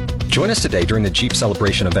Join us today during the Jeep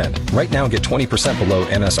Celebration event. Right now, get 20% below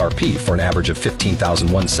MSRP for an average of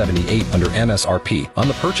 $15,178 under MSRP on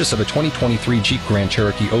the purchase of a 2023 Jeep Grand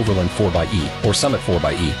Cherokee Overland 4xE or Summit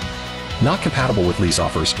 4xE. Not compatible with lease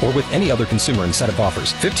offers or with any other consumer incentive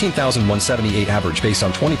offers. $15,178 average based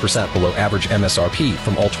on 20% below average MSRP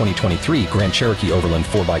from all 2023 Grand Cherokee Overland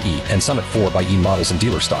 4xE and Summit 4xE models in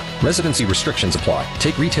dealer stock. Residency restrictions apply.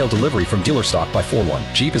 Take retail delivery from dealer stock by 4/1.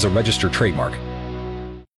 Jeep is a registered trademark.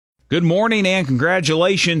 Good morning and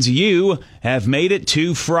congratulations. You have made it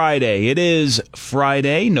to Friday. It is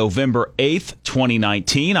Friday, November 8th,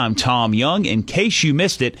 2019. I'm Tom Young. In case you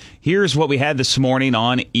missed it, here's what we had this morning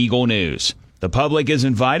on Eagle News. The public is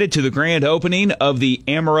invited to the grand opening of the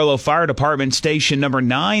Amarillo Fire Department Station Number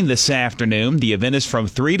 9 this afternoon. The event is from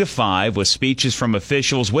 3 to 5 with speeches from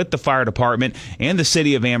officials with the fire department and the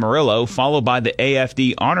city of Amarillo, followed by the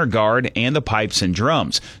AFD Honor Guard and the Pipes and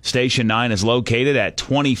Drums. Station 9 is located at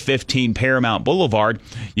 2015 Paramount Boulevard.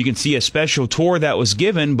 You can see a special tour that was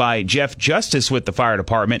given by Jeff Justice with the fire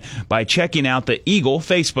department by checking out the Eagle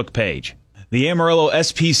Facebook page. The Amarillo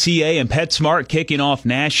SPCA and PetSmart kicking off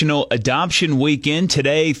National Adoption Weekend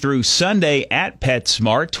today through Sunday at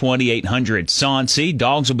PetSmart, 2800 Sauncey.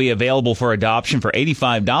 Dogs will be available for adoption for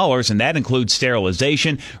 $85, and that includes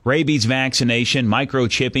sterilization, rabies vaccination,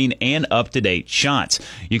 microchipping, and up-to-date shots.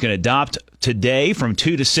 You can adopt today from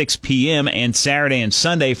 2 to 6 p.m. and Saturday and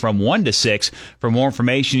Sunday from 1 to 6. For more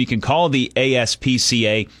information, you can call the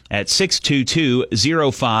ASPCA at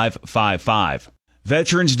 622-0555.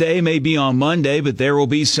 Veterans Day may be on Monday, but there will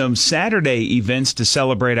be some Saturday events to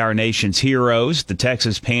celebrate our nation's heroes. The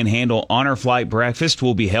Texas Panhandle Honor Flight Breakfast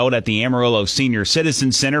will be held at the Amarillo Senior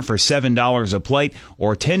Citizen Center for $7 a plate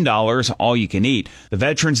or $10 all you can eat. The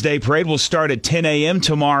Veterans Day Parade will start at 10 a.m.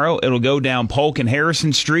 tomorrow. It'll go down Polk and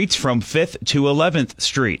Harrison Streets from 5th to 11th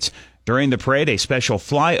Streets. During the parade, a special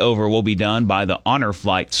flyover will be done by the Honor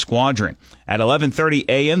Flight Squadron. At 11:30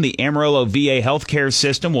 a.m., the Amarillo VA Healthcare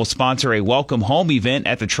System will sponsor a welcome home event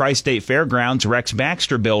at the Tri-State Fairgrounds Rex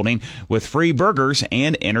Baxter Building with free burgers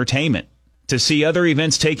and entertainment. To see other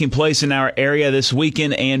events taking place in our area this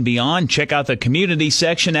weekend and beyond, check out the community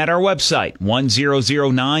section at our website,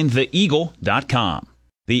 1009theeagle.com.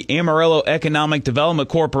 The Amarillo Economic Development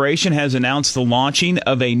Corporation has announced the launching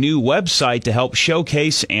of a new website to help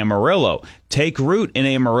showcase Amarillo.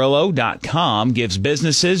 TakeRootInAmarillo.com gives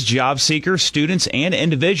businesses, job seekers, students, and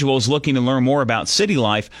individuals looking to learn more about city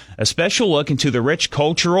life a special look into the rich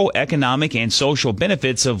cultural, economic, and social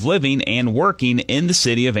benefits of living and working in the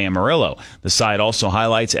city of Amarillo. The site also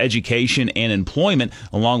highlights education and employment,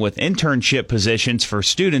 along with internship positions for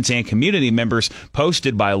students and community members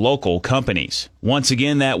posted by local companies. Once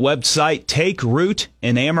again, that website,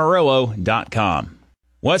 TakeRootInAmarillo.com.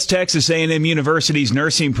 West Texas A&M University's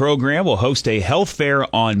nursing program will host a health fair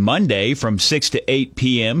on Monday from 6 to 8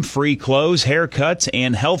 p.m. Free clothes, haircuts,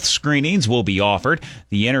 and health screenings will be offered.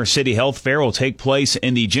 The Inter-City Health Fair will take place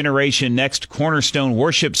in the Generation Next Cornerstone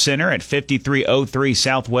Worship Center at 5303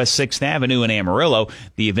 Southwest 6th Avenue in Amarillo.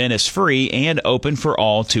 The event is free and open for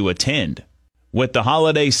all to attend. With the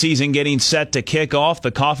holiday season getting set to kick off, the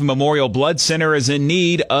Coffin Memorial Blood Center is in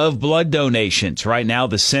need of blood donations. Right now,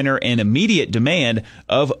 the center in immediate demand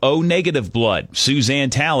of O-negative blood. Suzanne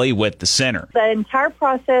Talley with the center. The entire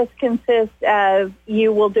process consists of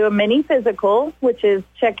you will do a mini physical, which is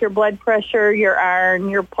check your blood pressure, your iron,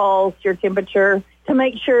 your pulse, your temperature, to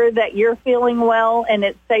make sure that you're feeling well and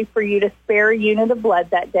it's safe for you to spare a unit of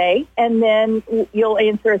blood that day. And then you'll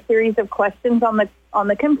answer a series of questions on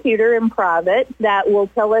the computer in private that will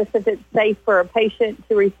tell us if it's safe for a patient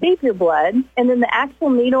to receive your blood. And then the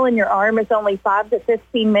actual needle in your arm is only 5 to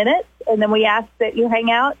 15 minutes. And then we ask that you hang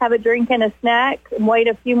out, have a drink and a snack, and wait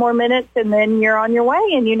a few more minutes, and then you're on your way,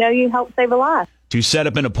 and you know you helped save a life. To set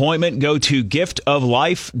up an appointment, go to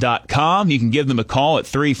giftoflife.com. You can give them a call at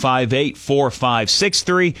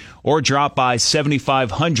 358-4563 or drop by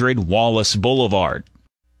 7500 Wallace Boulevard.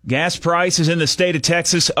 Gas prices in the state of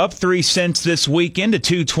Texas up 3 cents this weekend to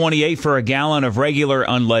 $2.28 for a gallon of regular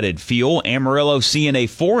unleaded fuel. Amarillo seeing a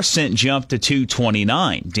 4-cent jump to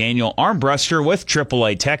 $2.29. Daniel Armbruster with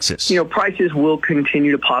AAA Texas. Prices will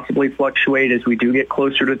continue to possibly fluctuate as we do get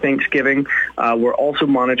closer to Thanksgiving. We're also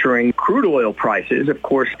monitoring crude oil prices. Of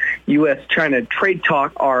course, U.S.-China trade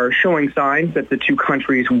talk are showing signs that the two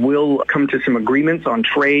countries will come to some agreements on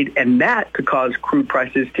trade, and that could cause crude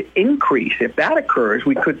prices to increase. If that occurs,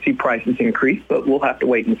 we could see prices increase, but we'll have to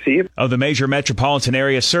wait and see. Of the major metropolitan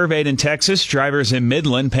areas surveyed in Texas, drivers in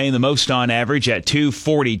Midland paying the most on average at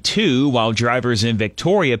 $2.42, while drivers in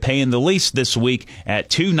Victoria paying the least this week at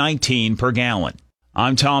 $2.19 per gallon.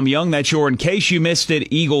 I'm Tom Young. That's your In Case You Missed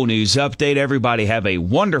It Eagle News Update. Everybody have a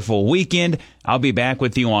wonderful weekend. I'll be back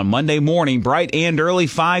with you on Monday morning, bright and early,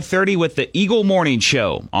 5:30 with the Eagle Morning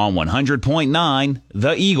Show on 100.9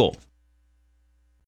 The Eagle.